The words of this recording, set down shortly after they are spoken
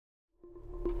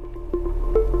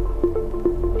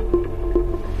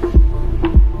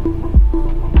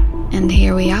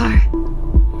here we are.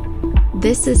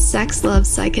 This is Sex, Love,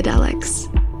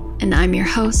 Psychedelics, and I'm your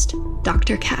host,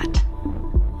 Dr. Kat.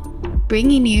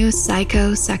 Bringing you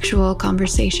psychosexual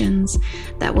conversations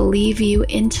that will leave you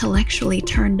intellectually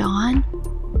turned on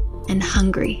and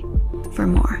hungry for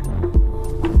more.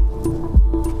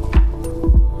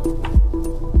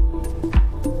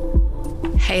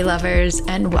 Hey lovers,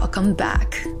 and welcome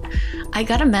back. I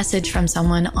got a message from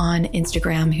someone on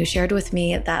Instagram who shared with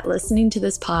me that listening to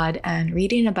this pod and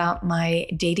reading about my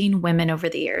dating women over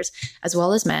the years, as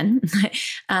well as men,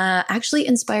 actually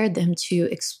inspired them to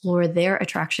explore their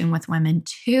attraction with women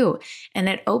too. And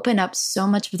it opened up so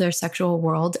much of their sexual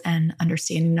world and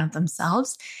understanding of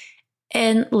themselves.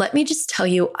 And let me just tell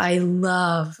you, I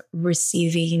love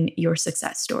receiving your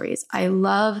success stories. I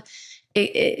love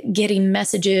getting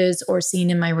messages or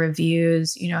seeing in my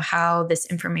reviews, how this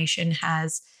information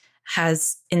has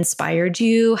inspired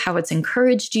you, how it's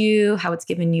encouraged you, how it's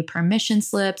given you permission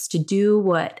slips to do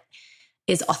what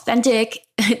is authentic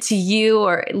to you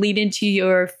or lead into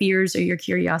your fears or your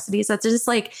curiosities. That's just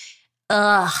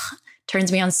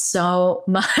turns me on so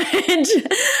much.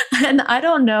 And I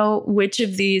don't know which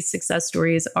of these success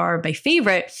stories are my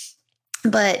favorite,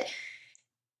 but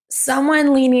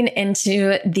someone leaning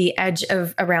into the edge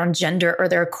of around gender or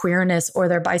their queerness or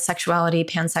their bisexuality,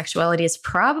 pansexuality is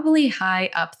probably high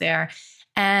up there.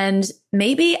 And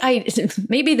maybe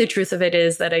the truth of it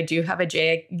is that I do have a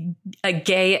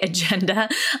gay agenda,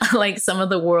 like some of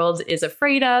the world is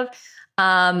afraid of.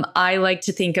 I like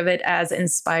to think of it as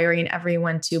inspiring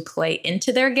everyone to play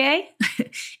into their gay.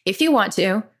 If you want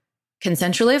to,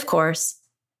 consensually, of course.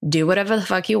 Do whatever the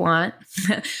fuck you want.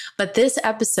 But this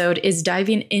episode is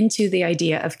diving into the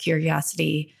idea of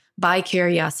curiosity,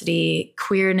 bi-curiosity,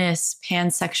 queerness,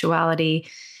 pansexuality,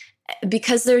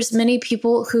 because there's many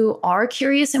people who are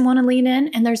curious and want to lean in,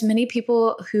 and there's many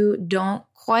people who don't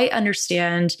quite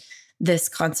understand this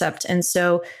concept. And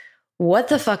so what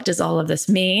the fuck does all of this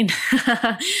mean?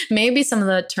 Maybe some of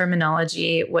the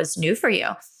terminology was new for you.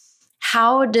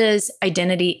 How does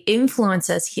identity influence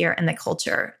us here in the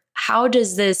culture? How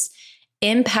does this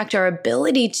impact our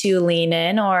ability to lean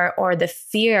in or the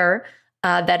fear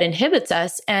that inhibits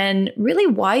us? And really,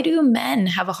 why do men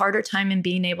have a harder time in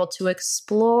being able to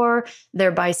explore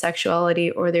their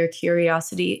bisexuality or their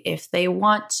curiosity if they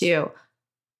want to?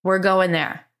 We're going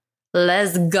there.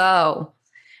 Let's go.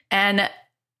 And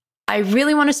I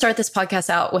really want to start this podcast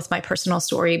out with my personal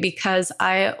story because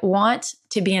I want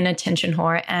to be an attention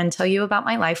whore and tell you about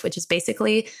my life, which is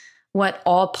basically what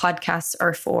all podcasts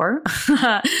are for.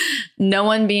 No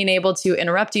one being able to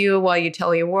interrupt you while you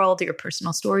tell your world, your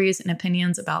personal stories and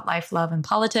opinions about life, love, and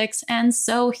politics. And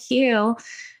so here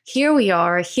we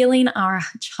are, healing our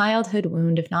childhood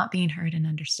wound of not being heard and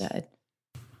understood.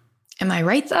 Am I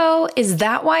right, though? Is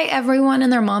that why everyone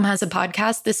and their mom has a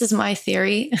podcast? This is my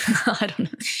theory. I don't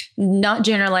know. Not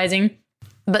generalizing.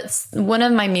 But one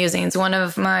of my musings, one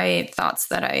of my thoughts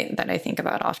that I think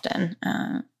about often,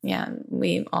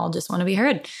 we all just want to be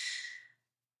heard.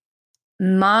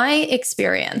 My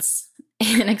experience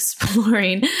in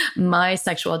exploring my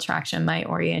sexual attraction, my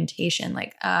orientation,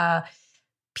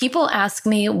 people ask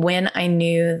me when I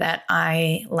knew that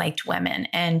I liked women.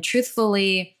 And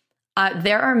truthfully,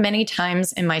 there are many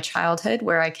times in my childhood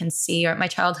where I can see, or my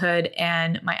childhood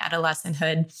and my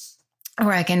adolescenthood,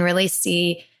 where I can really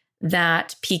see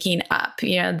that peaking up.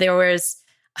 I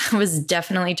was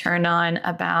definitely turned on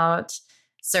about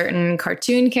certain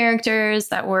cartoon characters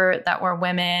that were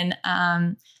women,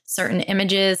 certain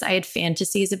images. I had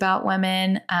fantasies about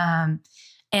women.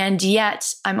 And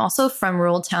yet I'm also from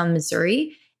rural town,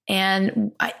 Missouri.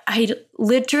 And I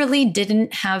literally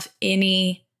didn't have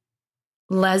any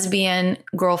lesbian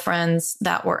girlfriends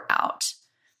that were out.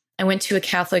 I went to a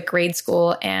Catholic grade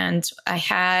school and I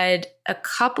had a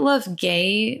couple of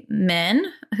gay men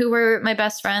who were my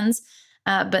best friends.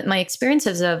 But my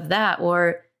experiences of that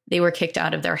were they were kicked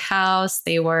out of their house.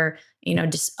 They were,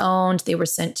 disowned. They were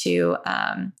sent to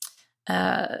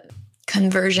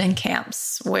conversion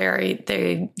camps where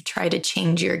they try to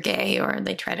change your gay or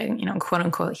they try to, quote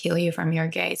unquote, heal you from your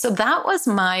gay. So that was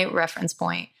my reference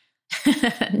point.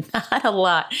 Not a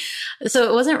lot. So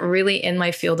it wasn't really in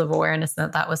my field of awareness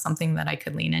that was something that I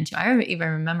could lean into. I even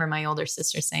remember my older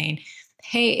sister saying,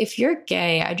 "Hey, if you're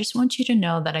gay, I just want you to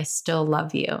know that I still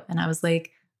love you." And I was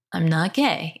like, I'm not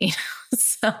gay.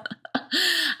 So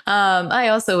I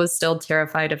also was still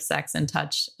terrified of sex and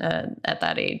touch at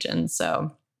that age. And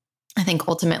so I think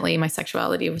ultimately my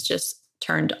sexuality was just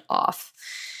turned off.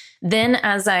 Then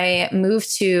as I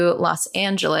moved to Los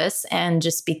Angeles and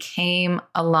just became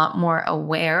a lot more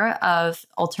aware of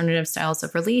alternative styles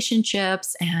of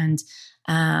relationships and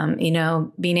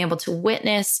being able to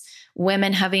witness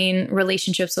women having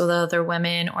relationships with other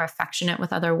women or affectionate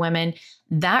with other women,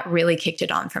 that really kicked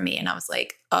it on for me. And I was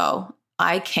like, oh,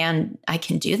 I can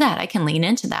do that. I can lean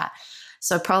into that.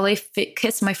 So I probably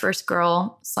kissed my first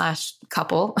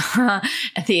girl/couple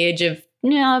at the age of,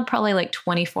 probably like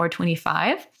 24,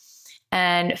 25,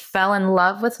 and fell in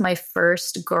love with my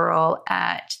first girl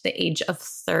at the age of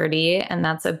 30. And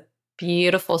that's a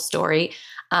beautiful story.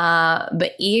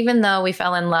 But even though we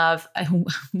fell in love,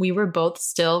 we were both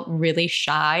still really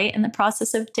shy in the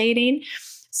process of dating.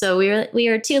 So we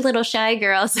were two little shy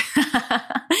girls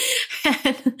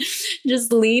and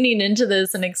just leaning into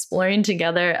this and exploring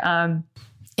together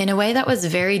in a way that was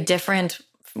very different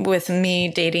with me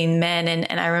dating men.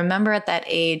 And I remember at that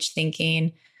age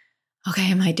thinking,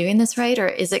 okay, am I doing this right? Or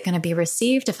is it going to be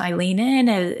received if I lean in?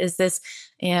 Is this,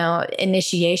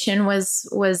 initiation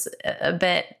was a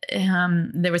bit,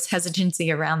 there was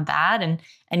hesitancy around that.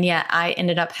 And yet I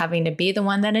ended up having to be the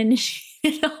one that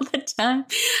initiated all the time.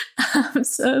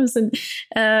 So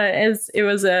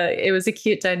it was a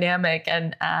cute dynamic.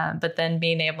 And, but then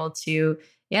being able to,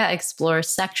 explore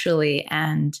sexually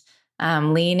and,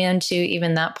 lean into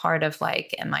even that part of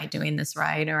like, am I doing this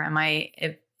right? Or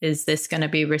is this going to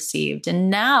be received?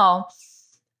 And now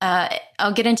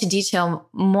I'll get into detail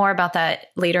more about that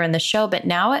later in the show, but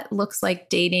now it looks like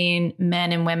dating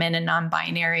men and women and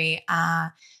non-binary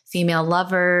female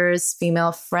lovers,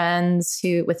 female friends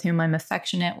with whom I'm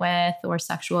affectionate with or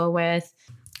sexual with,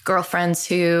 girlfriends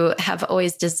who have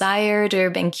always desired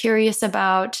or been curious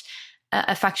about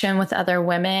affection with other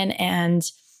women, and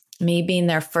me being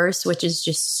there first, which is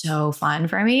just so fun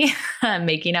for me,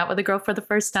 making out with a girl for the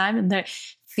first time and they're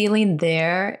feeling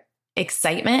their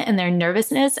excitement and their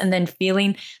nervousness, and then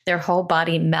feeling their whole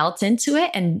body melt into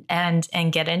it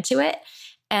and get into it.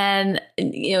 And,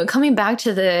 coming back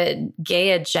to the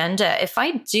gay agenda, if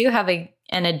I do have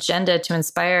an agenda to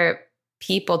inspire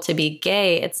people to be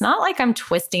gay, it's not like I'm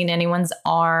twisting anyone's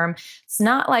arm. It's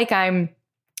not like I'm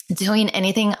doing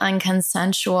anything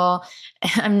unconsensual.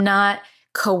 I'm not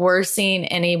coercing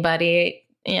anybody.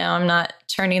 I'm not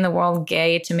turning the world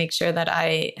gay to make sure that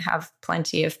I have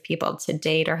plenty of people to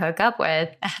date or hook up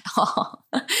with at all.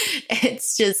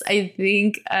 It's just, I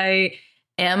think I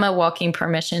am a walking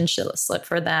permission slip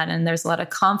for that. And there's a lot of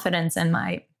confidence in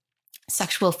my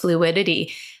sexual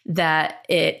fluidity that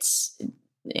it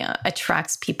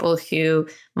attracts people who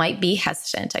might be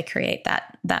hesitant. I create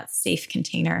that safe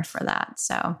container for that.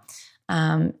 So,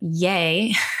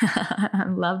 yay. I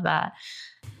love that.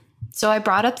 So I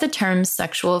brought up the term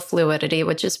sexual fluidity,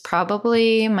 which is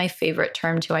probably my favorite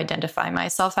term to identify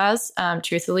myself as,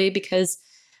 truthfully, because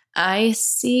I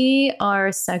see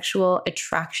our sexual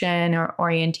attraction or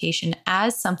orientation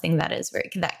as something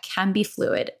that can be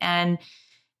fluid. And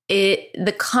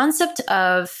the concept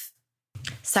of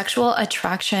sexual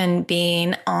attraction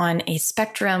being on a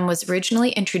spectrum was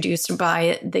originally introduced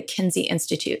by the Kinsey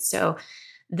Institute. So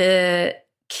the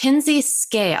Kinsey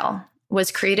scale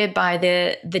was created by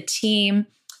the team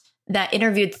that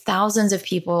interviewed thousands of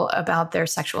people about their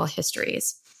sexual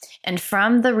histories. And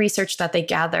from the research that they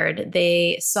gathered,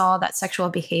 they saw that sexual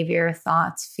behavior,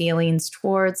 thoughts, feelings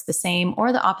towards the same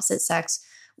or the opposite sex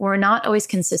were not always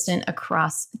consistent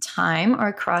across time or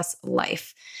across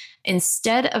life.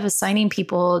 Instead of assigning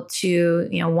people to,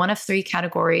 one of three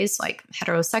categories like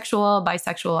heterosexual,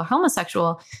 bisexual, or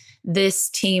homosexual, this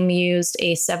team used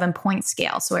a 7-point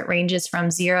scale. So it ranges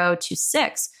from 0 to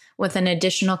 6 with an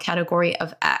additional category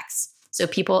of X. So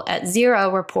people at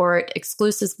 0 report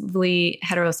exclusively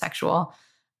heterosexual,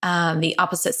 the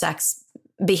opposite sex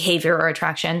behavior or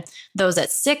attraction. Those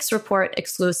at 6 report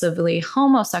exclusively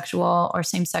homosexual or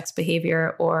same-sex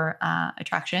behavior or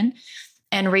attraction.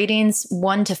 And ratings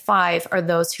 1 to 5 are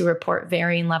those who report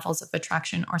varying levels of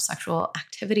attraction or sexual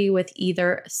activity with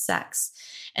either sex.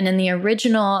 And in the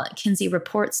original Kinsey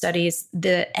report studies,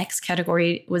 the X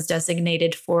category was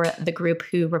designated for the group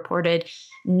who reported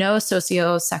no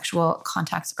sociosexual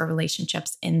contacts or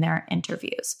relationships in their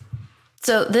interviews.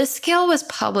 So this scale was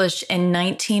published in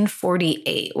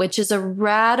 1948, which is a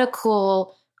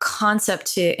radical concept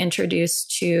to introduce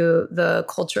to the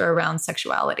culture around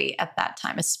sexuality at that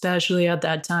time, especially at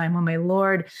that time. Oh my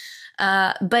Lord.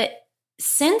 But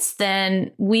since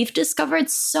then, we've discovered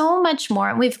so much more,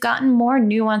 and we've gotten more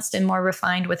nuanced and more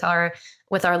refined with our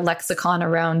lexicon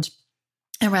around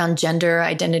gender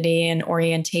identity and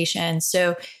orientation.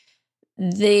 So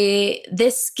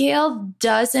this scale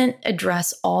doesn't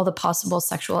address all the possible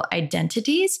sexual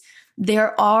identities.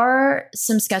 There are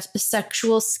some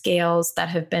sexual scales that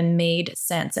have been made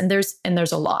since, and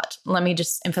there's a lot. Let me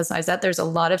just emphasize that there's a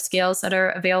lot of scales that are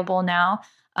available now.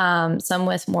 some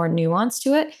with more nuance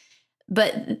to it.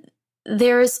 But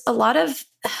there's a lot of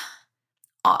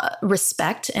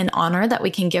respect and honor that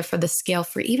we can give for the scale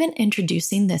for even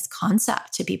introducing this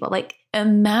concept to people. Like,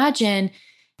 imagine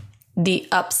the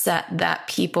upset that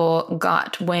people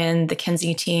got when the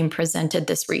Kinsey team presented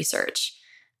this research.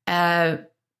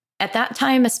 At that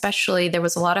time, especially, there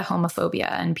was a lot of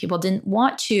homophobia, and people didn't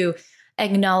want to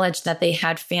acknowledge that they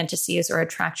had fantasies or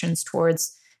attractions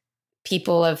towards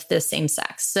people of the same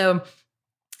sex. So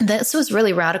this was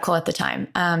really radical at the time.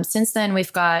 Since then,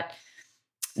 we've got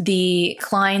the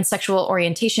Klein Sexual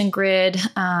Orientation Grid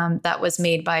that was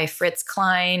made by Fritz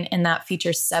Klein, and that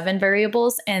features 7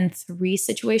 variables and 3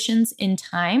 situations in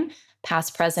time,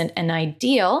 past, present, and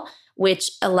ideal,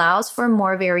 which allows for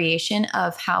more variation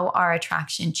of how our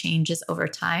attraction changes over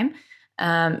time.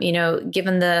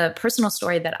 Given the personal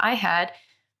story that I had,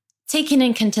 taking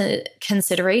in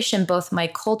consideration both my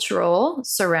cultural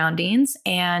surroundings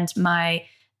and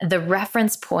the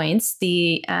reference points,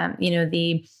 the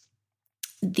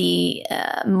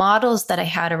models that I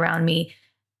had around me,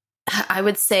 I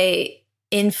would say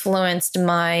influenced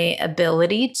my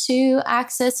ability to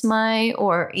access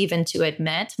or even to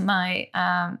admit my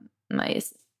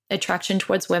attraction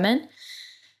towards women.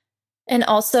 And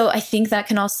also, I think that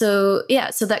can also,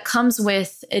 so that comes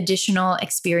with additional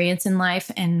experience in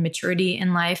life and maturity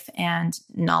in life and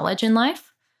knowledge in life.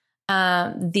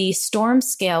 The STORM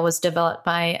scale was developed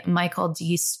by Michael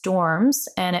D. Storms,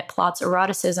 and it plots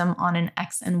eroticism on an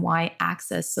X and Y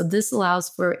axis. So this allows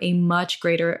for a much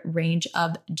greater range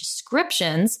of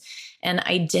descriptions and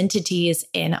identities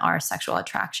in our sexual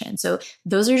attraction. So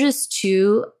those are just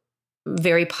 2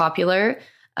 very popular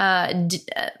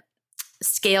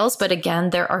scales. But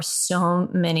again, there are so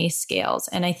many scales.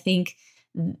 And I think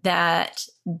that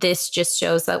this just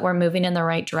shows that we're moving in the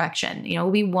right direction.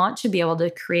 We want to be able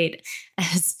to create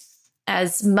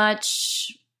as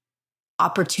much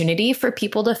opportunity for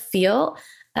people to feel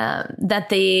that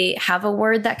they have a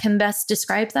word that can best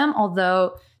describe them.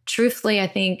 Although, truthfully, I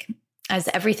think as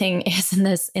everything is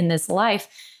in this life,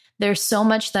 there's so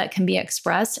much that can be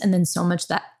expressed, and then so much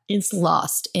that is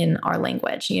lost in our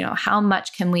language. How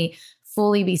much can we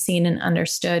fully be seen and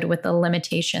understood with the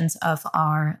limitations of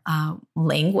our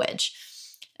language?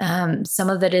 Some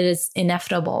of it is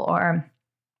ineffable or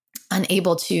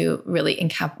unable to really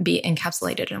be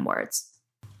encapsulated in words.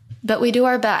 But we do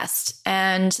our best.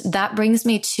 And that brings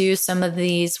me to some of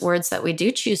these words that we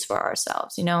do choose for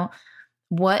ourselves.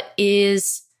 What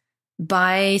is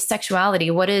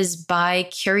bisexuality? What is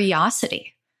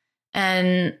bicuriosity?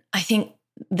 And I think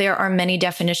there are many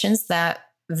definitions that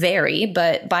vary,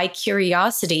 but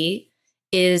bicuriosity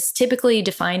is typically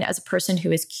defined as a person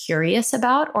who is curious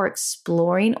about or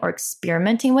exploring or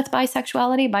experimenting with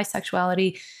bisexuality.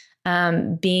 Bisexuality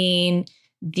being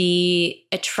the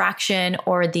attraction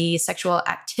or the sexual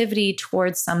activity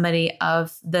towards somebody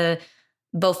of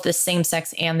both the same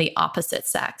sex and the opposite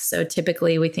sex. So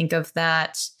typically we think of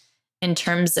that in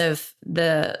terms of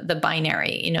the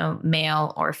binary,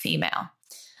 male or female.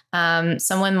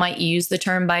 Someone might use the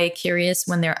term bi-curious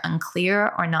when they're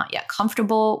unclear or not yet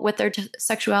comfortable with their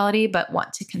sexuality, but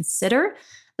want to consider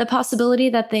the possibility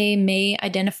that they may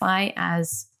identify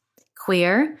as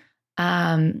queer.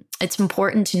 It's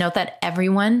important to note that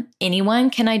anyone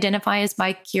can identify as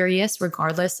bi-curious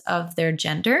regardless of their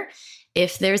gender,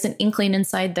 if there's an inkling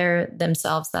inside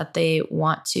themselves that they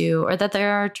want to or that they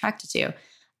are attracted to.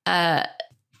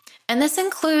 And this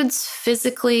includes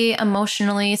physically,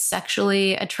 emotionally,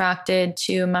 sexually attracted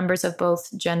to members of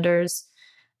both genders.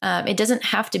 It doesn't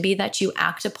have to be that you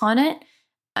act upon it.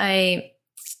 I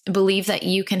believe that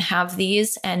you can have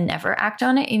these and never act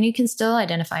on it, and you can still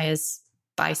identify as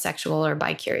bisexual or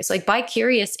bi-curious. Like,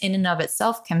 bi-curious in and of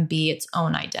itself can be its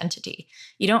own identity.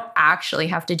 You don't actually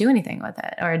have to do anything with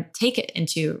it or take it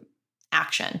into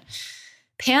action.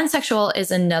 Pansexual is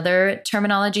another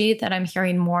terminology that I'm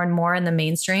hearing more and more in the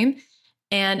mainstream.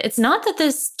 And it's not that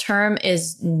this term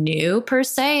is new per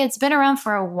se. It's been around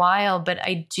for a while, but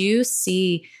I do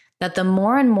see that the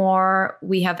more and more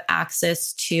we have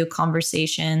access to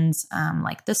conversations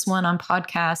like this one on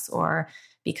podcasts or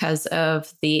because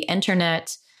of the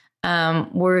internet,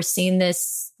 we're seeing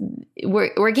this,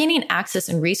 we're gaining access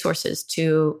and resources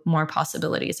to more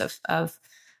possibilities of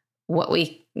what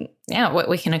we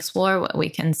can explore, what we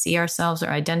can see ourselves or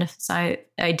identify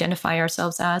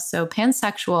ourselves as. So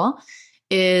pansexual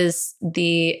is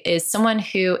someone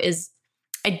who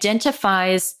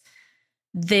identifies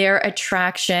their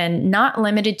attraction not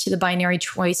limited to the binary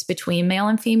choice between male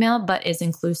and female, but is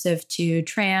inclusive to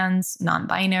trans,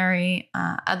 non-binary,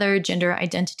 other gender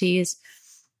identities.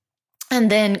 And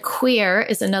then queer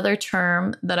is another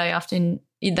term that I often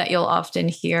that you'll often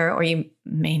hear, or you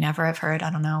may never have heard. I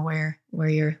don't know where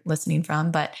you're listening from,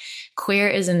 but queer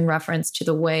is in reference to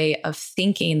the way of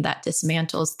thinking that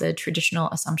dismantles the traditional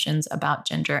assumptions about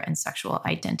gender and sexual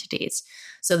identities.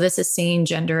 So this is seeing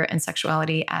gender and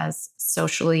sexuality as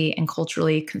socially and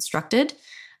culturally constructed,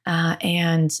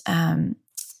 and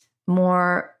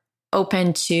more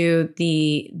open to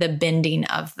the bending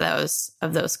of those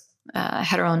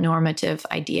heteronormative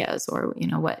ideas, or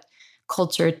what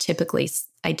culture typically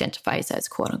identifies as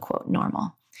quote unquote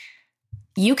normal.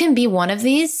 You can be one of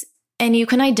these, and you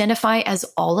can identify as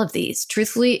all of these.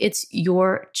 Truthfully, it's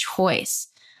your choice.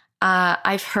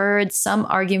 I've heard some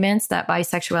arguments that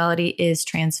bisexuality is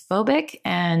transphobic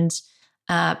and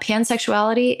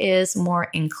pansexuality is more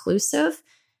inclusive.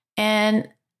 And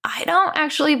I don't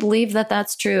actually believe that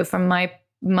that's true from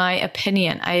my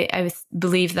opinion. I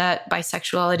believe that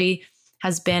bisexuality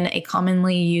has been a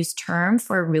commonly used term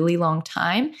for a really long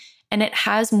time, and it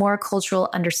has more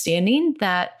cultural understanding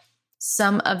that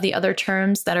some of the other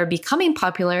terms that are becoming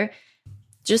popular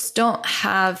just don't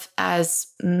have as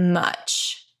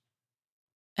much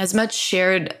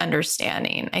shared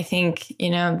understanding. I think,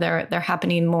 they're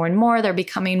happening more and more. They're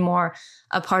becoming more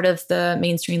a part of the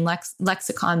mainstream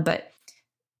lexicon, but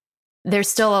there's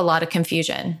still a lot of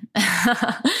confusion.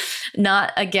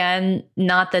 Not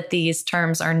that these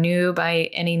terms are new by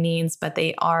any means, but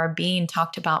they are being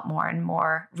talked about more and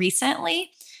more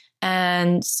recently.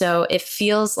 And so it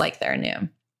feels like they're new.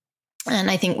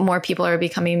 And I think more people are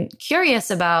becoming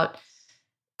curious about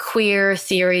queer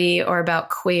theory or about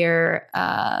queer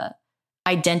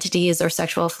identities or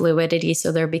sexual fluidity.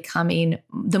 So they're becoming,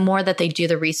 the more that they do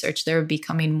the research, they're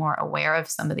becoming more aware of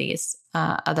some of these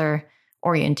other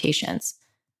orientations.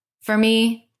 For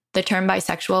me, the term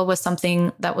bisexual was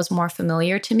something that was more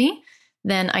familiar to me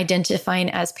than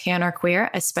identifying as pan or queer,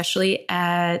 especially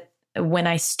when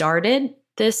I started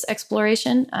this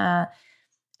exploration. At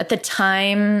the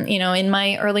time, in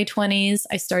my early 20s,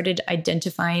 I started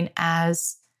identifying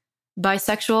as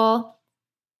bisexual.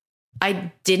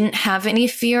 I didn't have any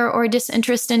fear or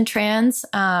disinterest in trans.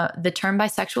 The term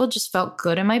bisexual just felt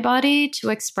good in my body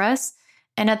to express.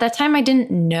 And at that time, I didn't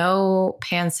know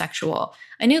pansexual.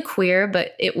 I knew queer,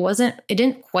 but it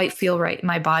didn't quite feel right in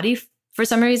my body for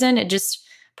some reason. It just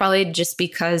probably just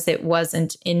because it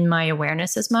wasn't in my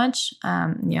awareness as much.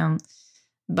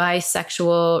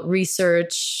 Bisexual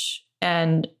research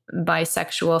and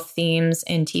bisexual themes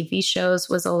in TV shows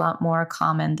was a lot more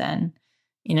common than,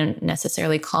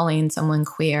 necessarily calling someone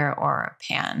queer or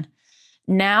pan.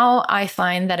 Now I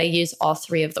find that I use all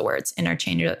three of the words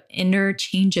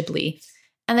interchangeably,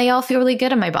 and they all feel really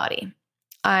good in my body.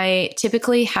 I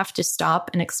typically have to stop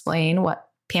and explain what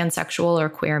pansexual or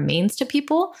queer means to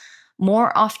people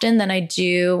more often than I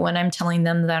do when I'm telling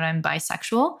them that I'm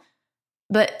bisexual.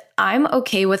 But I'm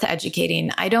okay with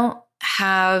educating. I don't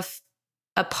have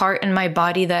a part in my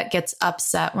body that gets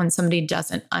upset when somebody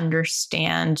doesn't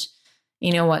understand,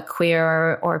 what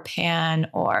queer or pan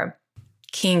or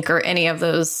kink or any of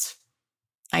those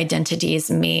identities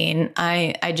mean.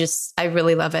 I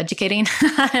really love educating.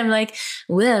 I'm like,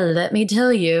 well, let me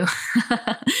tell you.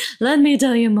 Let me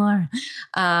tell you more.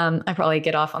 I probably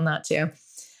get off on that too.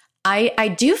 I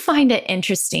do find it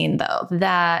interesting, though,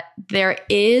 that there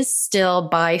is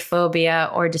still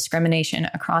biphobia or discrimination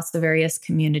across the various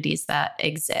communities that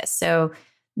exist. So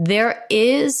there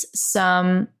is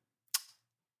some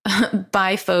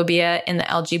biphobia in the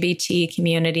LGBT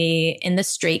community, in the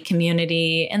straight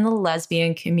community, in the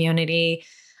lesbian community,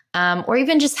 or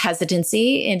even just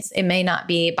hesitancy. It may not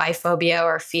be biphobia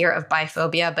or fear of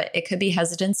biphobia, but it could be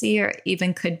hesitancy, or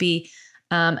even could be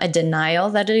a denial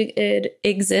that it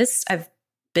exists. I've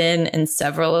been in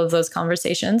several of those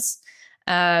conversations.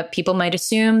 People might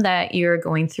assume that you're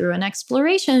going through an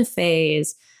exploration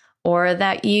phase, or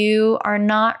that you are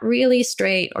not really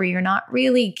straight, or you're not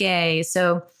really gay.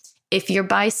 So if you're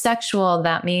bisexual,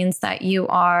 that means that you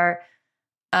are,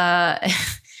 in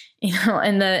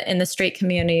the straight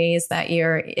communities, that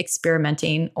you're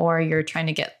experimenting, or you're trying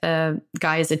to get the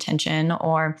guy's attention,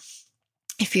 or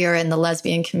if you're in the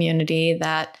lesbian community,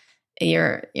 that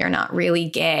you're not really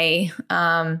gay.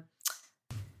 And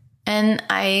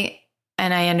I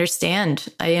understand.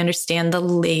 I understand the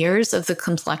layers of the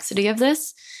complexity of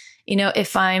this.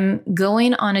 If I'm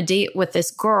going on a date with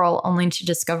this girl only to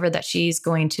discover that she's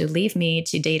going to leave me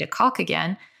to date a cock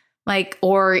again,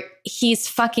 or he's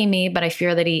fucking me, but I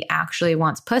fear that he actually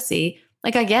wants pussy,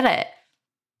 I get it.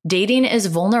 Dating is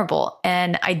vulnerable,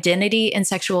 and identity and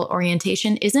sexual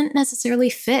orientation isn't necessarily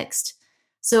fixed.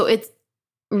 So it's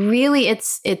a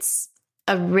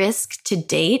risk to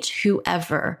date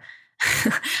whoever.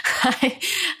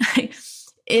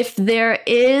 if there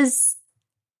is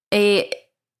a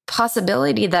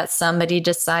possibility that somebody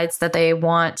decides that they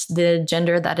want the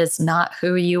gender that is not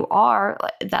who you are,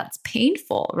 that's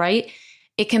painful, right?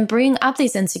 It can bring up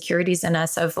these insecurities in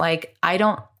us of like, I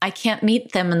can't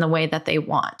meet them in the way that they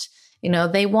want.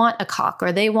 They want a cock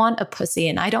or they want a pussy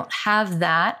and I don't have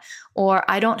that, or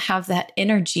I don't have that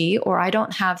energy, or I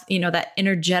don't have, that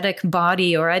energetic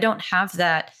body, or I don't have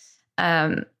that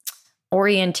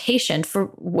orientation for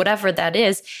whatever that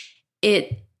is.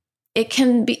 It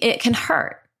can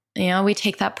hurt. We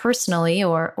take that personally,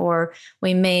 or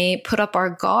we may put up our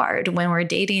guard when we're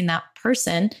dating that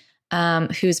person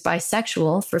who's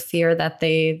bisexual for fear that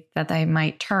they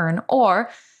might turn, or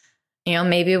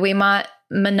maybe we want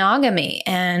monogamy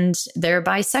and they're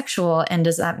bisexual, and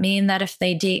does that mean that if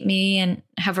they date me and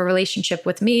have a relationship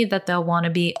with me that they'll want to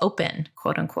be open,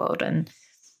 quote unquote? And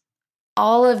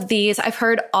all of these, I've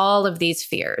heard all of these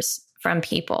fears from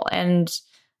people, and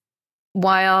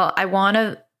while I want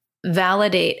to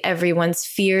validate everyone's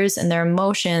fears and their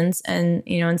emotions, and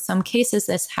in some cases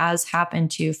this has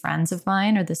happened to friends of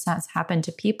mine, or this has happened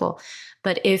to people,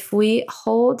 but if we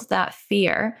hold that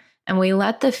fear and we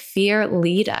let the fear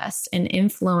lead us and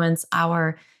influence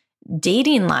our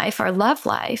dating life, our love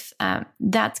life,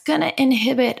 that's going to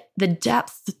inhibit the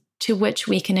depth to which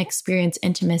we can experience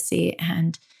intimacy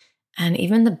and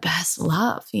even the best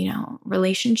love.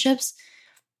 Relationships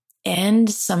end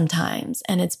sometimes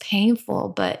and it's painful,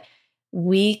 but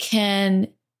we can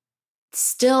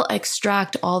still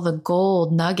extract all the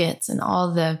gold nuggets and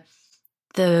all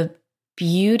the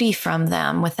beauty from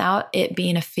them without it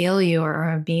being a failure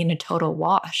or being a total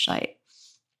wash.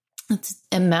 Let's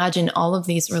imagine all of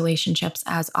these relationships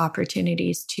as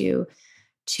opportunities to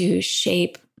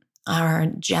shape our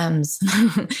gems,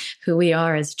 who we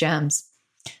are as gems.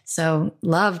 So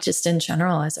love just in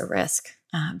general is a risk,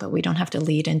 but we don't have to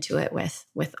lead into it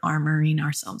with armoring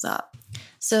ourselves up.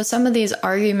 So some of these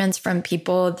arguments from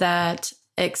people that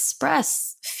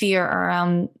express fear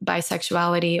around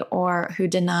bisexuality, or who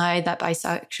deny that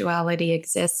bisexuality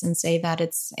exists and say that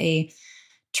it's a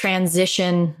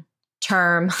transition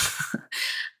term,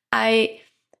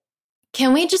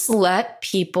 can we just let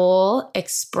people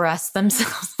express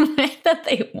themselves the way that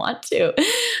they want to?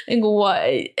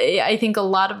 I think a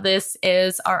lot of this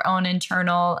is our own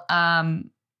internal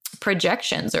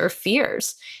projections or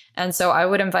fears. And so I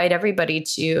would invite everybody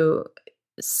to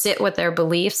sit with their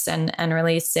beliefs and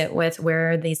really sit with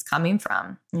where are these coming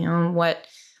from? What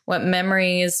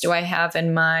memories do I have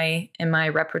in my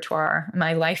repertoire,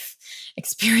 my life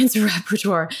experience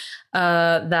repertoire,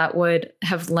 that would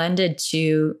have lended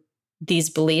to these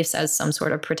beliefs as some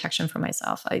sort of protection for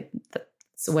myself?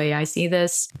 That's the way I see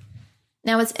this.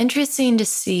 Now, it's interesting to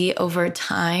see over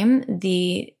time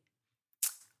the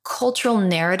cultural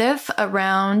narrative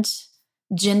around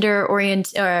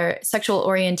sexual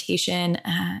orientation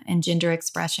and gender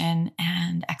expression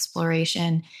and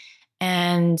exploration,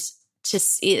 and to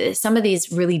see some of these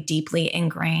really deeply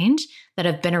ingrained that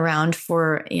have been around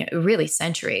for really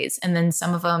centuries, and then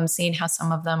some of them, seeing how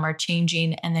some of them are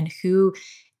changing, and then who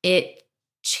it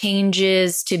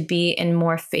changes to be in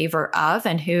more favor of,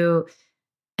 and who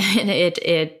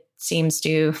it seems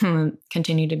to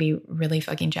continue to be really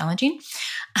fucking challenging.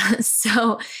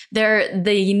 So they're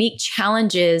the unique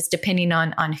challenges depending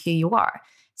on who you are.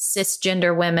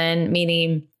 Cisgender women,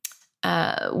 meaning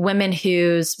women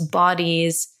whose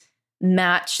bodies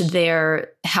match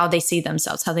how they see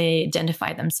themselves, how they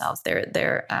identify themselves,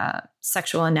 their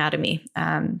sexual anatomy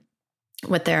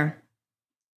with their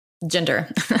gender.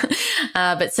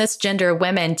 But cisgender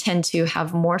women tend to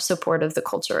have more support of the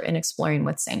culture in exploring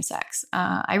with same sex.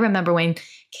 I remember when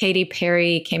Katy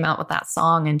Perry came out with that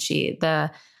song, and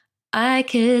I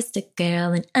kissed a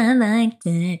girl and I liked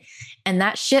it, and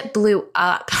that shit blew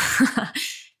up.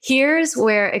 Here's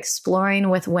where exploring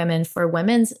with women for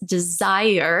women's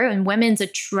desire and women's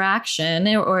attraction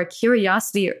or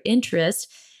curiosity or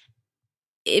interest,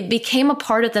 it became a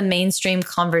part of the mainstream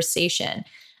conversation,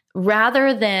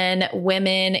 rather than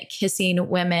women kissing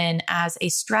women as a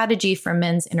strategy for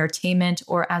men's entertainment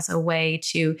or as a way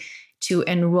to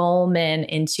enroll men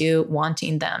into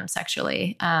wanting them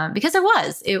sexually. Because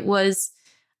it was,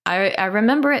 I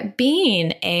remember it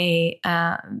being a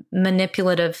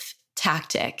manipulative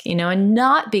tactic, and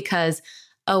not because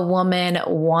a woman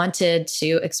wanted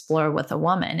to explore with a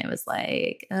woman. It was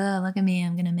like, oh, look at me,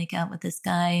 I'm going to make out with this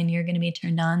guy and you're going to be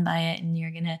turned on by it and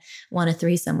you're going to want a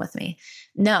threesome with me.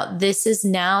 No, this is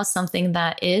now something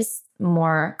that is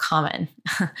more common.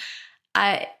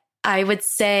 I would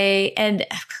say, and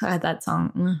God, that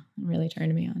song really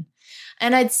turned me on.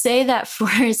 And I'd say that for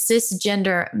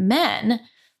cisgender men,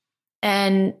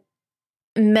 and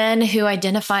men who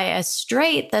identify as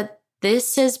straight, that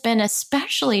this has been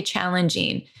especially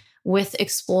challenging with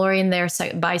exploring their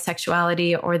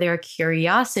bisexuality or their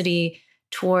curiosity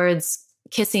towards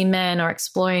kissing men or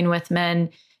exploring with men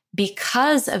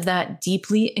because of that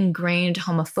deeply ingrained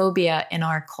homophobia in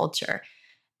our culture.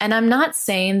 And I'm not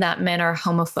saying that men are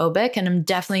homophobic, and I'm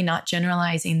definitely not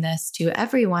generalizing this to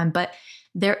everyone, but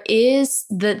there is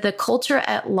the culture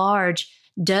at large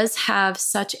does have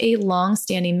such a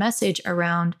long-standing message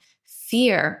around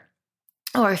fear,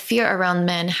 or fear around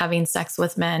men having sex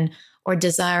with men or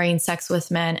desiring sex with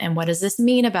men. And what does this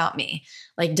mean about me?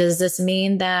 Like, does this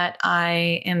mean that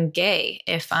I am gay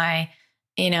if I,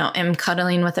 am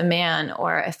cuddling with a man,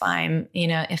 or if I'm,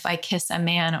 if I kiss a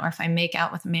man, or if I make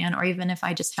out with a man, or even if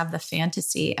I just have the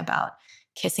fantasy about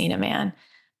kissing a man?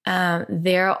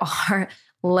 There are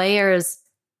layers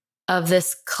of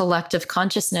this collective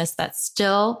consciousness that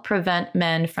still prevent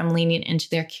men from leaning into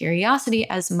their curiosity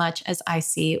as much as I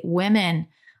see women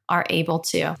are able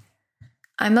to.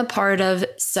 I'm a part of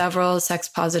several sex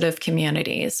positive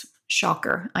communities.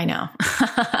 Shocker, I know.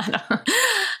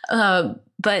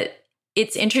 But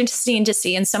it's interesting to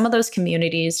see in some of those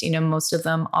communities, most of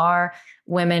them are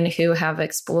women who have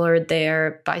explored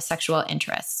their bisexual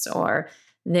interests or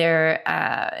their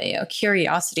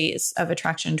curiosities of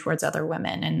attraction towards other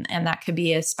women. And that could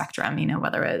be a spectrum,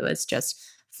 whether it was just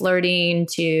flirting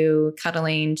to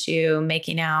cuddling to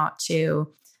making out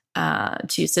to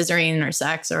scissoring or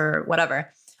sex or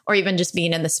whatever, or even just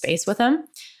being in the space with them.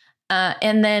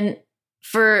 And then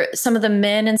for some of the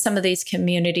men in some of these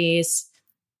communities,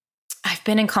 I've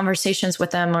been in conversations with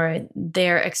them, or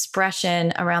their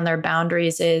expression around their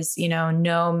boundaries is,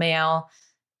 no male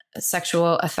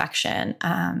sexual affection.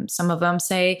 Some of them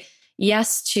say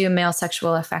yes to male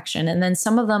sexual affection. And then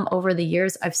some of them over the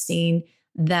years, I've seen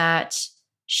that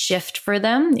shift for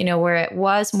them, where it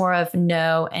was more of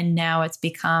no, and now it's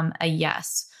become a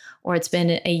yes, or it's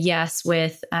been a yes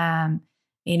with,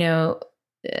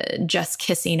 just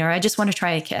kissing, or I just want to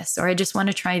try a kiss, or I just want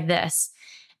to try this.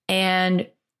 And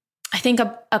I think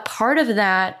a part of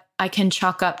that I can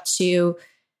chalk up to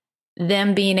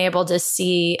them being able to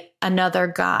see another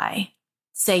guy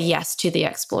say yes to the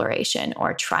exploration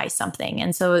or try something.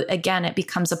 And so again, it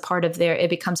becomes a part of it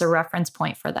becomes a reference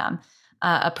point for them,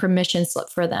 a permission slip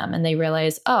for them. And they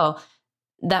realize, oh,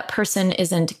 that person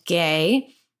isn't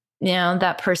gay.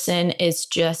 That person is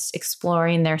just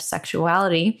exploring their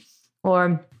sexuality,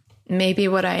 or maybe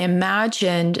what I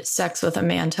imagined sex with a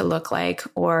man to look like,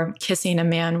 or kissing a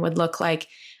man would look like,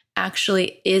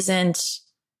 actually isn't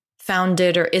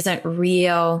founded or isn't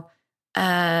real.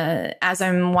 As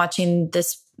I'm watching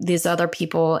these other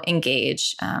people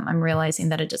engage, I'm realizing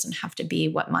that it doesn't have to be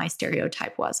what my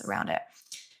stereotype was around it.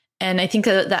 And I think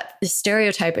that the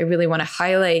stereotype I really want to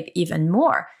highlight even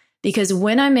more, because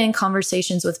when I'm in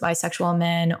conversations with bisexual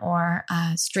men or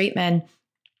straight men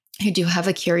who do have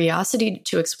a curiosity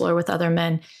to explore with other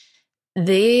men,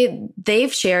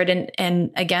 they've shared,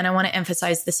 and again, I want to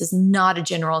emphasize, this is not a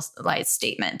generalized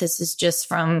statement. This is just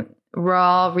from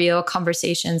raw, real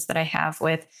conversations that I have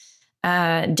with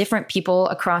different people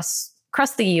across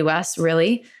the US,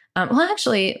 really.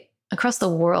 Actually, across the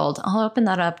world. I'll open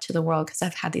that up to the world because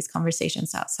I've had these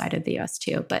conversations outside of the US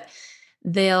too. But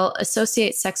they'll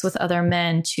associate sex with other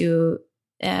men to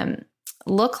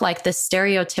look like the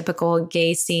stereotypical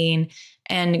gay scene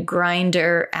and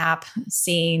Grindr app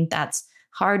scene that's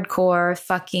hardcore,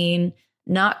 fucking,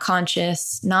 not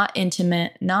conscious, not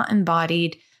intimate, not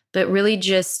embodied, but really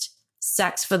just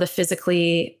sex for the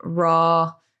physically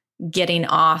raw getting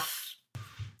off.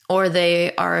 Or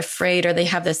they are afraid, or they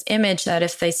have this image that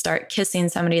if they start kissing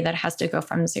somebody that has to go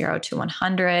from 0 to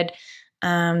 100,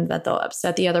 that they'll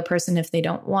upset the other person if they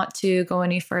don't want to go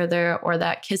any further, or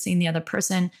that kissing the other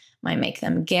person might make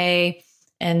them gay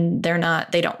and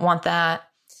they don't want that.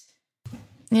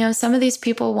 Some of these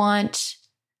people want,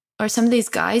 or some of these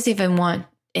guys even want,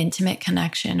 intimate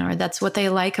connection, or that's what they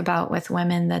like about with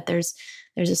women, that there's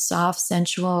a soft,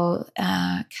 sensual,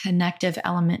 connective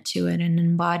element to it, an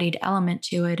embodied element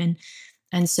to it.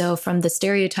 And so from the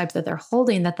stereotype that they're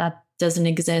holding, that doesn't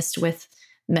exist with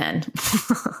men.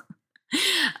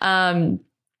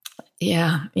 We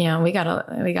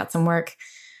got some work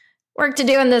to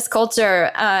do in this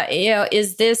culture.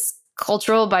 Is this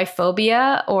cultural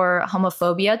biphobia or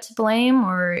homophobia to blame,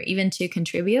 or even to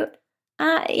contribute?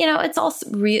 It's all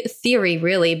theory,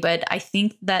 really, but I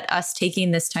think that us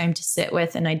taking this time to sit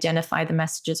with and identify the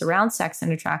messages around sex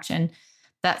and attraction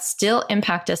that still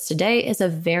impact us today is a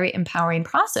very empowering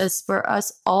process for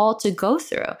us all to go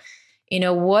through.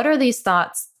 What are these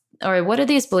thoughts, or what are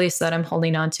these beliefs that I'm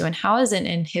holding on to, and how is it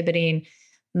inhibiting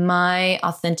my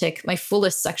authentic, my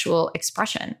fullest sexual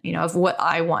expression, of what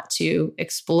I want to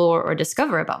explore or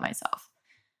discover about myself.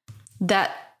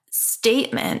 That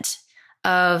statement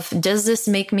of, does this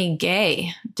make me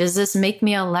gay? Does this make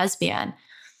me a lesbian?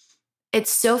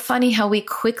 It's so funny how we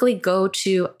quickly go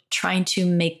to trying to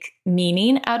make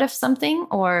meaning out of something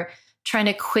or trying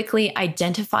to quickly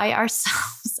identify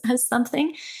ourselves as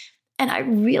something. And I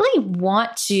really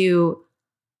want to,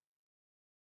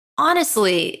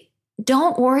 honestly,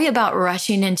 don't worry about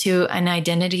rushing into an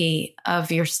identity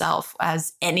of yourself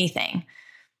as anything.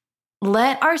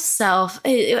 Let ourselves,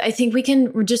 I think we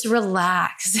can just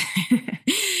relax.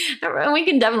 We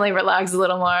can definitely relax a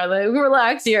little more. Like,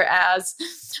 relax your ass,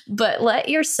 but let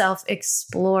yourself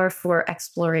explore for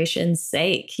exploration's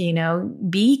sake.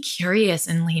 Be curious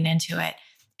and lean into it.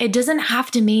 It doesn't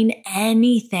have to mean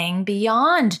anything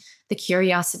beyond the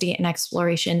curiosity and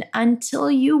exploration until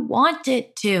you want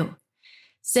it to.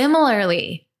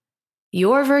 Similarly,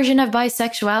 your version of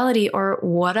bisexuality or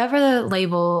whatever the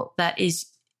label that is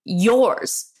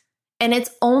yours, and it's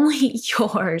only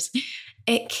yours,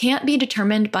 it can't be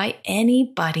determined by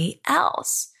anybody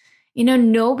else.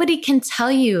 Nobody can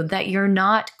tell you that you're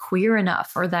not queer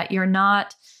enough or that you're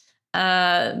not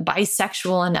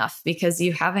bisexual enough because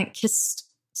you haven't kissed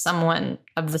someone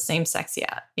of the same sex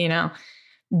yet.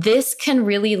 This can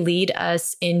really lead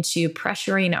us into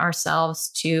pressuring ourselves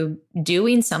to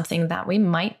doing something that we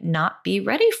might not be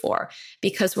ready for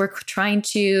because we're trying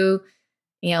to,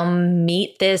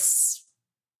 meet this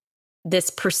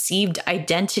perceived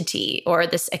identity or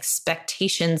this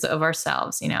expectations of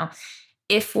ourselves.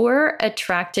 If we're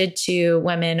attracted to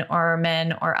women or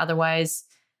men or otherwise,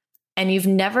 and you've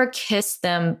never kissed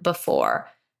them before,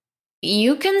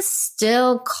 you can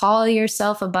still call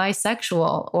yourself a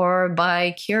bisexual or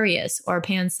bi-curious or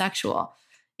pansexual.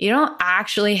 You don't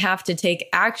actually have to take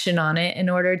action on it in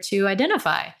order to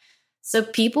identify. So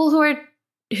people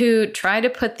who try to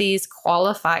put these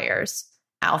qualifiers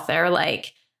out there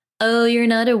like, oh, you're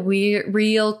not a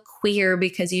real queer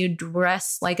because you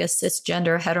dress like a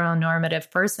cisgender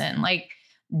heteronormative person. Like,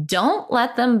 don't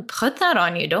let them put that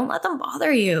on you. Don't let them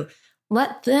bother you.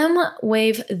 Let them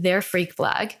wave their freak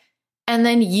flag. And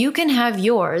then you can have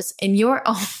yours in your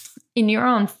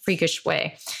own freakish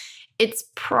way. It's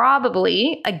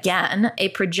probably, again, a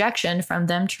projection from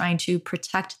them trying to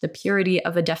protect the purity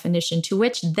of a definition to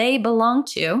which they belong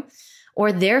to,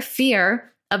 or their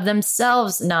fear of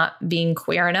themselves not being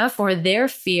queer enough, or their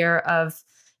fear of,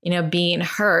 being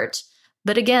hurt.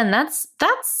 But again, that's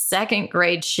second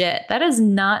grade shit. That is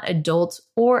not adult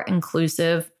or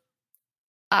inclusive.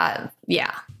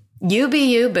 Yeah. You be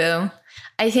you, boo.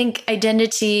 I think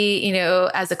identity,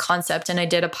 as a concept, and I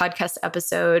did a podcast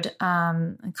episode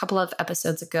a couple of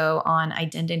episodes ago on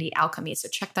identity alchemy. So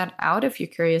check that out if you're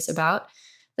curious about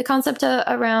the concept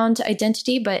around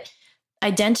identity. But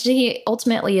identity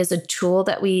ultimately is a tool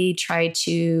that we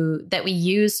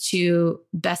use to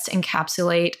best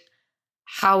encapsulate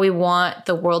how we want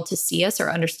the world to see us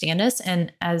or understand us,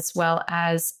 and as well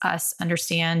as us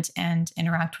understand and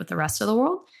interact with the rest of the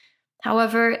world.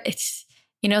 However, it's,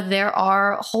 there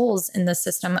are holes in the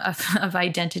system of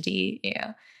identity.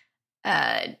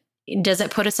 Does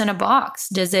it put us in a box?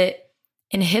 Does it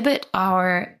inhibit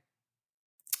our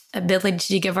ability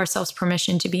to give ourselves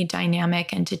permission to be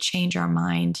dynamic and to change our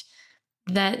mind?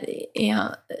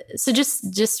 So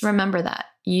just remember that.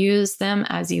 Use them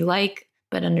as you like,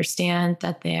 but understand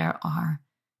that there are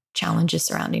challenges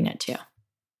surrounding it too.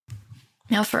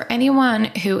 Now, for anyone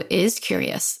who is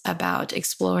curious about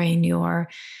exploring your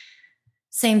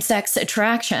same-sex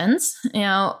attractions,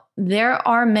 there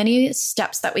are many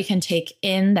steps that we can take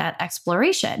in that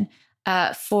exploration.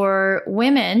 For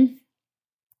women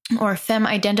or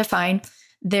femme-identifying,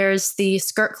 there's the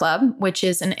Skirt Club, which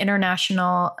is an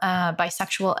international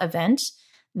bisexual event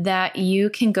that you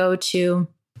can go to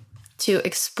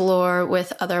explore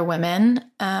with other women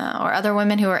or other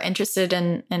women who are interested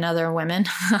in other women.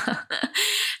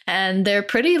 And they're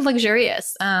pretty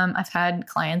luxurious. I've had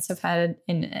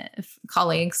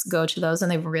colleagues go to those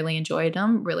and they've really enjoyed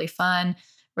them. Really fun,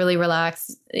 really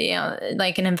relaxed,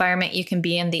 like an environment you can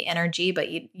be in the energy, but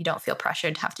you don't feel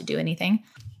pressured to have to do anything.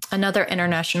 Another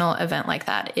international event like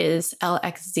that is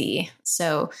LXZ.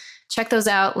 So check those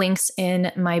out. Links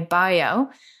in my bio.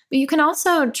 But you can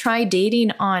also try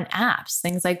dating on apps,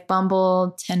 things like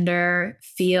Bumble, Tinder,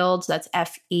 Feeld. That's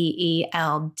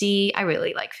Feeld. I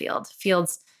really like Feeld.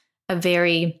 Feeld's a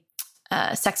very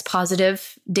sex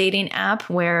positive dating app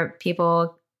where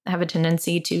people have a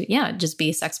tendency to, just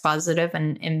be sex positive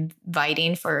and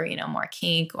inviting for, more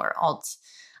kink or alt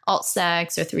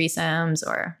sex or threesomes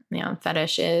or,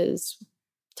 fetishes,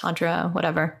 Tantra,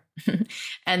 whatever.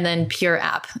 And then Pure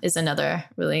App is another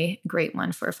really great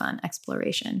one for fun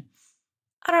exploration.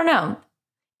 I don't know.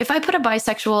 If I put a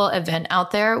bisexual event out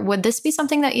there, would this be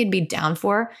something that you'd be down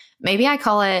for? Maybe I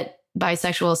call it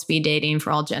bisexual speed dating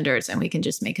for all genders, and we can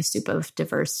just make a soup of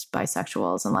diverse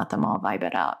bisexuals and let them all vibe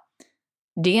it out.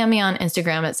 DM me on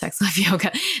Instagram at Sex Life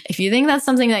Yoga if you think that's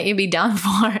something that you'd be down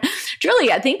for.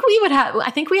 Truly, I think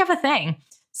we have a thing.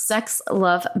 Sex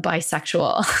Love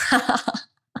Bisexual.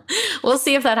 We'll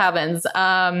see if that happens.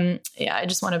 Yeah, I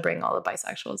just want to bring all the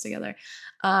bisexuals together,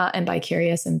 and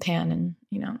bi-curious and pan and,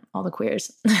 all the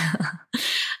queers.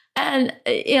 And,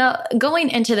 going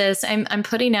into this, I'm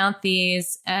putting out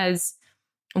these as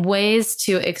ways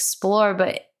to explore,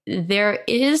 but there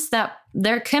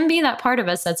can be that part of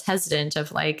us that's hesitant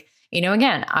of like,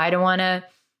 again, I don't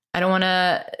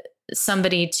want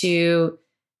somebody to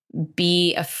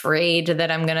be afraid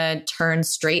that I'm going to turn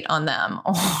straight on them.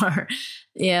 Or,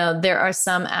 there are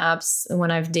some apps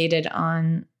when I've dated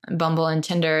on Bumble and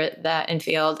Tinder and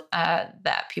Field,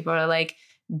 that people are like,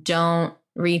 don't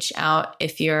reach out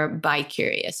if you're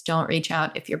bi-curious. Don't reach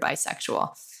out if you're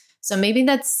bisexual. So maybe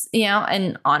that's,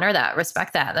 and honor that,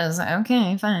 respect that. That's like,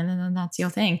 okay, fine. And then that's your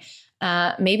thing.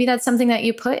 Maybe that's something that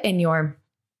you put in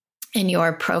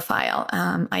your profile.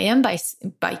 I am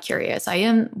bi-curious. I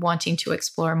am wanting to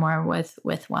explore more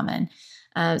with women.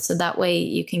 So that way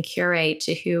you can curate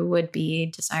to who would be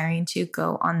desiring to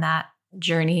go on that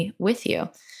journey with you.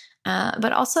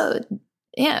 But also,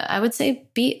 I would say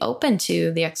be open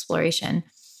to the exploration.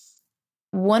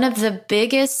 One of the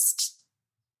biggest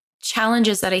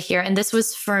challenges that I hear, and this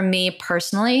was for me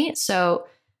personally, so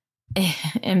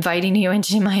inviting you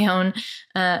into my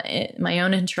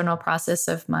own internal process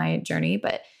of my journey,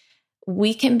 but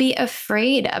we can be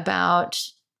afraid about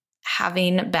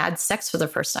having bad sex for the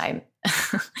first time.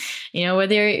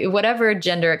 Whatever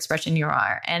gender expression you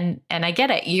are, and I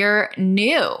get it. You're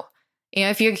new.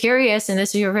 If you're curious and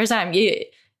this is your first time, you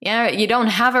don't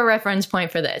have a reference point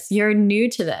for this. You're new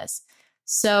to this.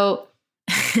 So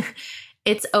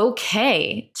it's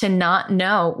okay to not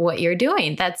know what you're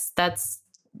doing. That's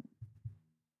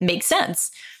makes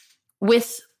sense.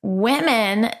 With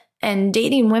women and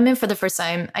dating women for the first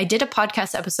time, I did a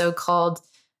podcast episode called,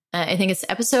 I think it's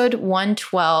episode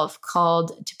 112,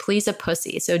 called To Please a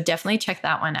Pussy. So definitely check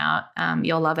that one out.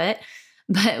 You'll love it.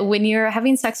 But when you're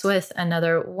having sex with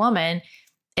another woman,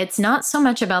 it's not so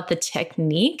much about the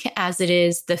technique as it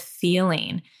is the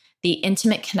feeling, the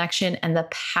intimate connection, and the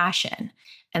passion.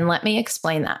 And let me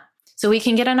explain that. So we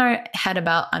can get in our head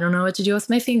about, I don't know what to do with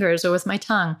my fingers or with my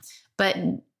tongue, but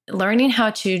learning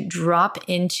how to drop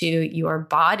into your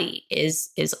body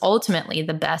is ultimately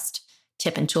the best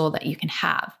tip and tool that you can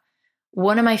have.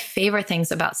 One of my favorite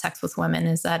things about sex with women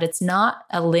is that it's not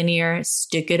a linear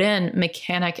stick it in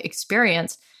mechanic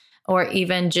experience, or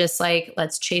even just like,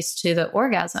 let's chase to the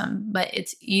orgasm, but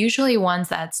it's usually ones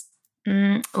that's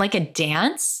like a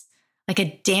dance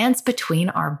between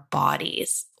our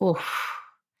bodies. Oof.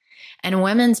 And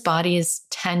women's bodies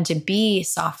tend to be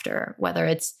softer, whether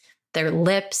it's their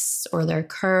lips or their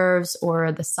curves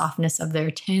or the softness of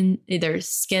their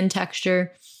skin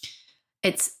texture.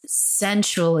 It's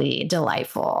sensually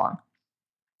delightful.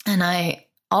 And I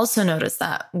also notice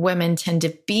that women tend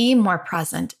to be more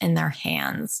present in their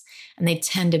hands, and they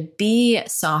tend to be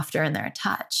softer in their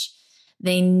touch.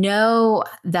 They know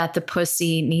that the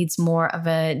pussy needs more of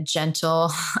a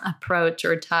gentle approach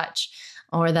or touch,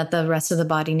 or that the rest of the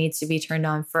body needs to be turned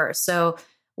on first. So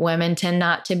women tend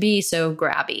not to be so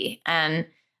grabby. And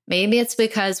maybe it's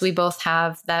because we both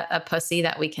have a pussy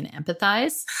that we can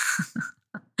empathize.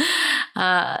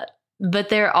 But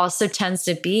there also tends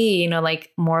to be,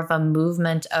 like more of a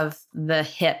movement of the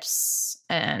hips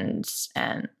and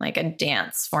like a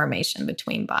dance formation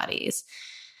between bodies.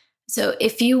 So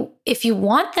if you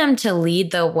want them to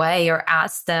lead the way or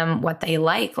ask them what they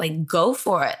like go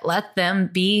for it. Let them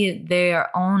be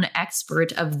their own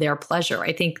expert of their pleasure.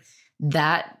 I think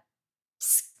that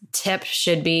tip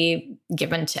should be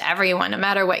given to everyone, no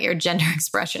matter what your gender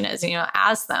expression is.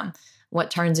 Ask them, what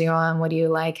turns you on? What do you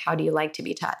like? How do you like to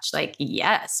be touched?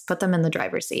 Yes, put them in the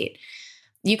driver's seat.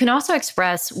 You can also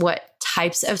express what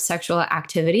types of sexual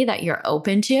activity that you're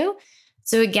open to.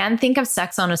 So again, think of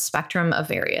sex on a spectrum of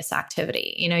various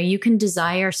activity. You can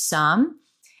desire some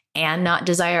and not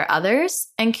desire others,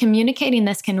 and communicating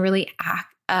this can really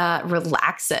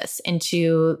relax us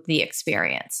into the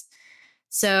experience.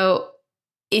 So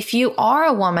if you are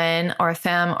a woman or a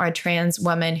femme or a trans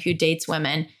woman who dates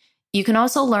women, you can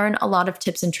also learn a lot of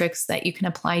tips and tricks that you can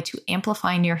apply to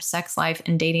amplifying your sex life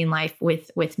and dating life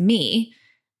with me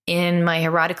in my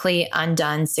Erotically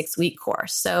Undone 6-week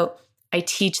course. So I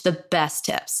teach the best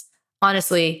tips.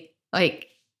 Honestly, like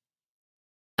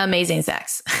amazing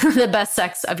sex, the best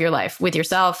sex of your life with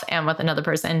yourself and with another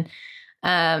person.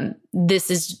 This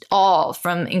is all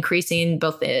from increasing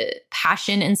both the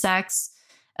passion in sex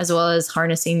as well as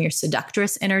harnessing your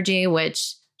seductress energy,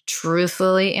 which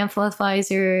truthfully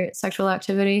amplifies your sexual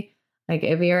activity. Like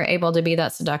if you're able to be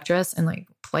that seductress and like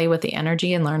play with the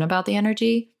energy and learn about the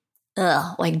energy,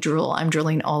 like drool. I'm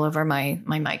drooling all over my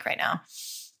mic right now.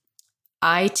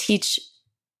 I teach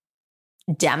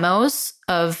demos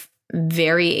of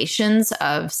variations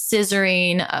of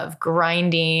scissoring, of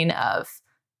grinding, of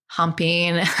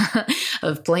humping,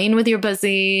 of playing with your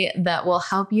pussy that will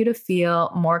help you to feel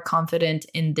more confident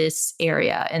in this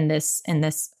area, in this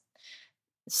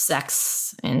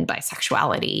sex and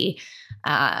bisexuality.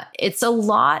 It's a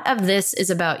lot of this is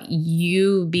about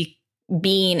you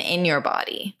being in your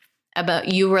body, about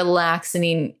you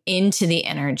relaxing into the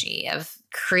energy of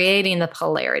creating the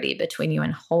polarity between you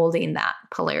and holding that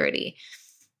polarity.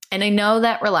 And I know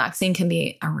that relaxing can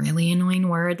be a really annoying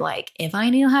word. Like, if I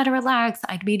knew how to relax,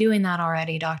 I'd be doing that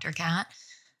already, Dr. Kat.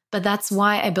 But that's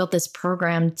why I built this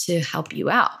program to help you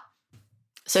out.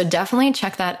 So definitely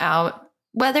check that out.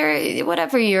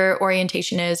 Whatever your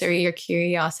orientation is or your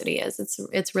curiosity is,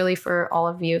 it's really for all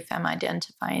of you femme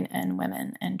identifying and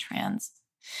women and trans.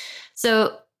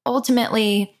 So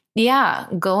ultimately, yeah,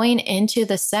 going into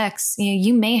the sex,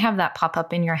 you may have that pop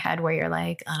up in your head where you're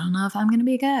like, I don't know if I'm going to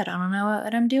be good. I don't know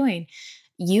what I'm doing.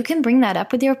 You can bring that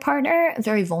up with your partner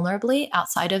very vulnerably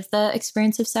outside of the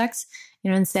experience of sex,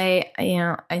 and say,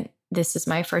 this is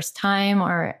my first time,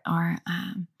 or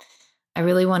I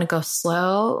really want to go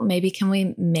slow. Maybe can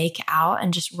we make out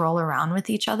and just roll around with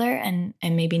each other and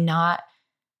maybe not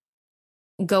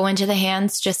go into the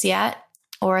hands just yet?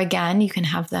 Or again, you can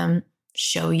have them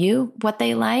show you what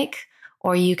they like,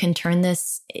 or you can turn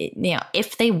this,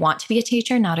 if they want to be a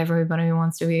teacher. Not everybody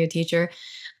wants to be a teacher.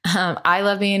 I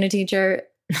love being a teacher,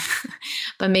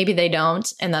 but maybe they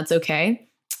don't, and that's okay.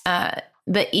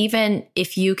 But even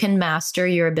if you can master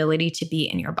your ability to be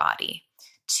in your body,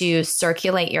 to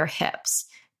circulate your hips,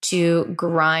 to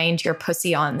grind your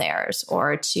pussy on theirs,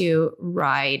 or to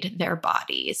ride their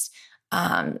bodies,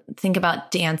 think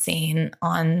about dancing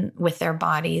with their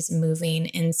bodies, moving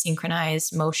in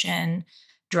synchronized motion,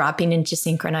 dropping into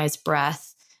synchronized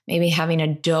breath, maybe having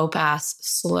a dope ass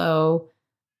slow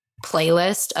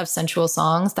playlist of sensual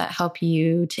songs that help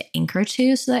you to anchor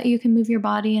to so that you can move your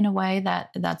body in a way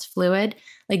that's fluid.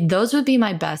 Like, those would be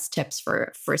my best tips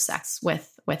for sex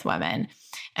with women.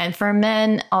 And for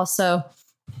men also,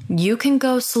 you can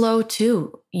go slow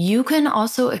too. You can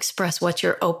also express what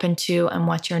you're open to and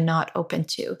what you're not open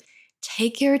to.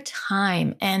 Take your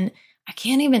time. And I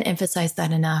can't even emphasize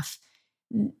that enough.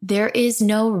 There is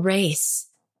no race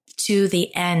to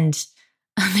the end.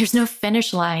 There's no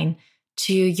finish line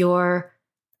to your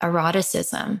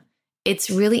eroticism. It's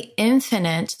really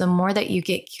infinite the more that you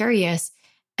get curious.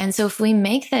 And so if we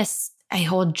make this a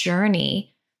whole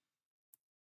journey,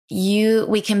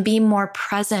 we can be more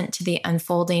present to the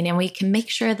unfolding, and we can make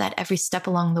sure that every step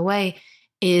along the way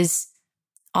is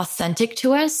authentic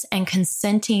to us and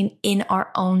consenting in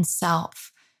our own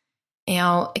self.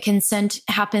 Consent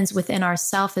happens within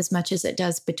ourself as much as it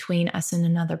does between us and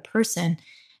another person.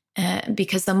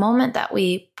 Because the moment that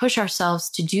we push ourselves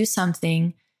to do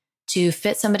something to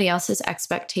fit somebody else's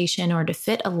expectation or to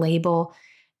fit a label,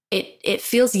 it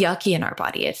feels yucky in our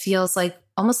body. It feels like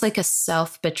almost like a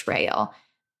self-betrayal.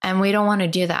 And we don't want to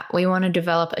do that. We want to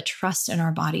develop a trust in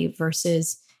our body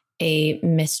versus a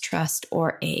mistrust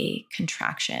or a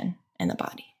contraction in the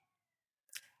body.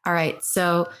 All right.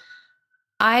 So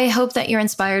I hope that you're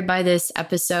inspired by this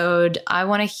episode. I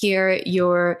want to hear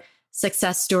your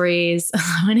success stories.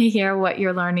 I want to hear what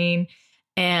you're learning.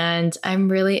 And I'm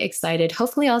really excited.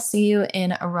 Hopefully I'll see you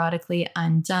in Erotically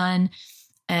Undone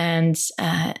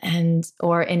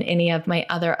or in any of my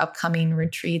other upcoming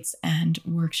retreats and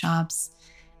workshops.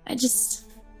 I just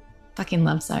fucking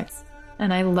love sex,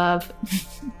 and I love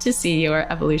to see your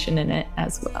evolution in it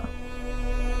as well.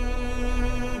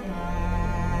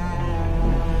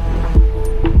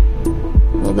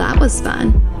 Well, that was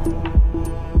fun.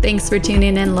 Thanks for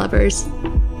tuning in, lovers.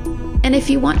 And if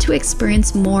you want to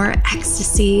experience more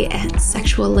ecstasy and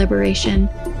sexual liberation,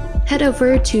 head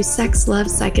over to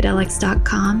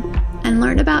sexlovepsychedelics.com and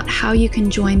learn about how you can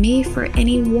join me for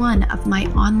any one of my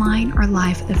online or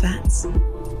live events.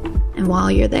 And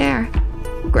while you're there,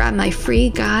 grab my free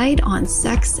guide on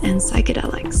sex and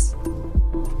psychedelics.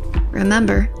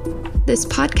 Remember, this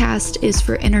podcast is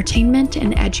for entertainment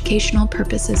and educational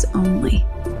purposes only.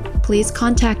 Please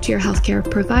contact your healthcare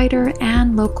provider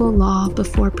and local law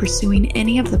before pursuing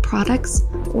any of the products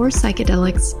or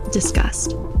psychedelics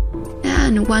discussed.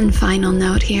 And one final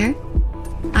note here.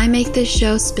 I make this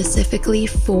show specifically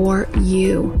for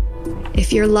you.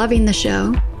 If you're loving the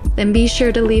show, then be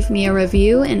sure to leave me a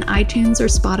review in iTunes or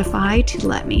Spotify to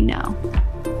let me know.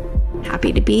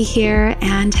 Happy to be here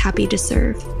and happy to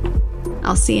serve.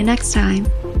 I'll see you next time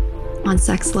on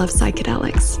Sex, Love,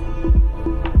 Psychedelics.